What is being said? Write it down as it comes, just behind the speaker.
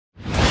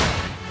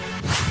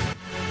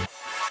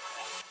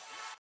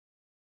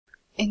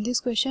In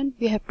this question,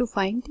 we have to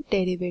find the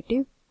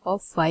derivative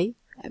of y,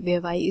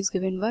 where y is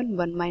given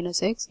 1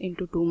 minus x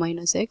into 2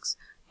 minus x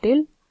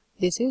till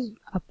this is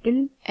up till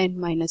n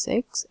minus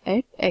x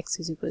at x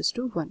is equals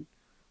to 1.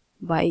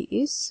 Y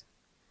is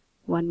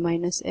 1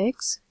 minus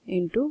x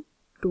into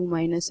 2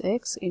 minus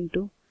x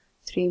into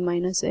 3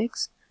 minus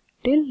x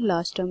till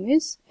last term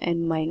is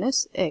n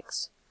minus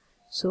x.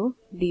 So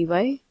dy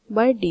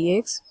by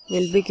dx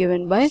will be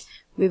given by,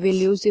 we will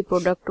use the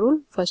product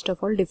rule. First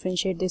of all,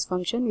 differentiate this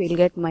function, we will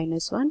get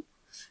minus 1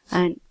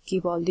 and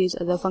keep all these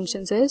other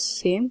functions as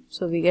same.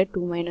 So we get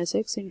 2 minus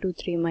x into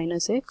 3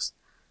 minus x,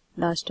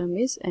 last term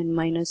is n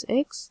minus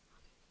x,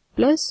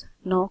 plus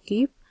now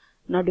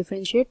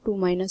differentiate 2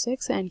 minus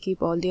x and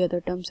keep all the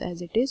other terms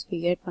as it is.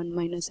 We get 1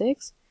 minus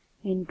x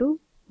into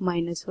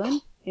minus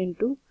 1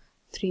 into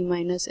 3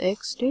 minus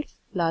x till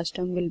last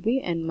term will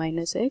be n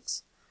minus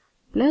x,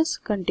 plus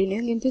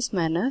continuing in this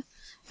manner,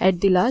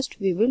 at the last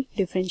we will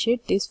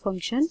differentiate this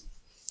function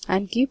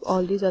and keep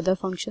all these other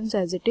functions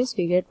as it is.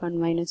 We get 1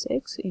 minus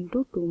x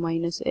into 2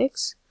 minus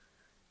x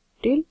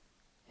till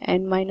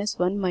n minus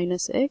 1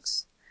 minus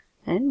x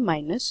and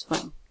minus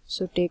 1.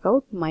 So take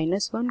out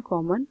minus 1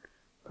 common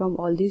from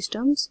all these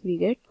terms. We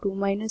get 2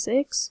 minus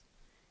x,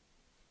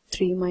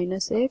 3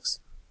 minus x,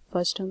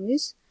 first term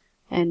is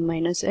n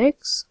minus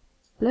x,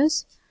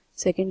 plus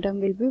second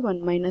term will be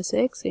 1 minus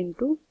x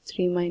into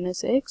 3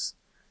 minus x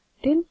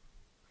till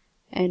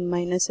n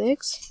minus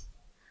x,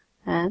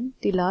 and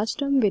the last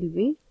term will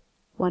be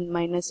 1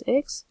 minus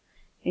x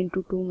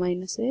into 2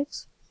 minus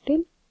x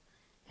till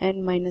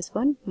n minus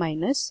 1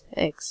 minus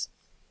x.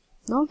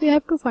 Now we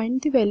have to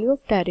find the value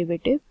of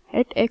derivative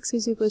at x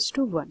is equals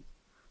to 1.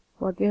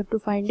 What we have to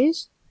find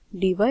is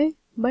dy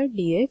by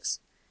dx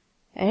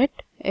at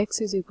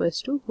x is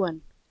equals to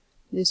 1.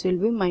 This will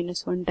be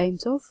minus 1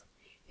 times of,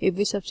 if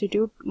we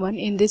substitute 1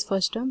 in this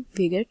first term,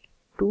 we get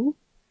 2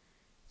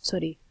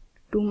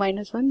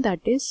 minus 1, that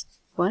is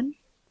 1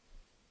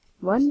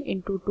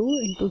 into 2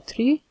 into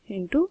 3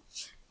 into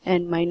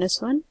n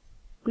minus 1,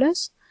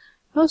 plus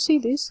now see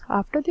this,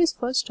 after this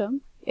first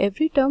term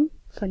every term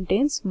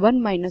contains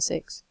 1 minus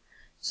x.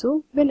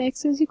 So when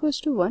x is equals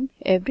to 1,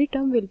 every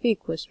term will be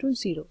equals to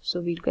 0. So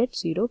we'll get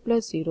 0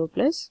 plus 0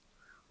 plus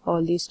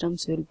all these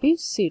terms will be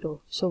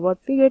 0. So what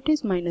we get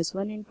is minus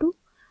 1 into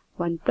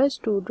 1 plus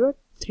 2 dot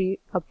 3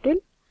 up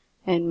till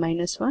n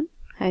minus 1,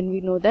 and we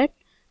know that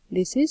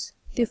this is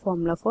the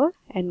formula for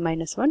n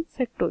minus 1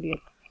 factorial.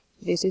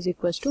 This is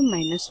equals to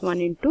minus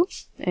 1 into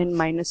n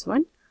minus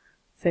 1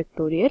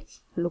 factorial.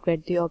 Look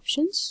at the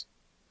options.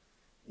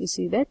 You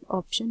see that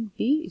option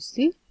B is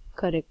the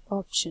correct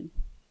option.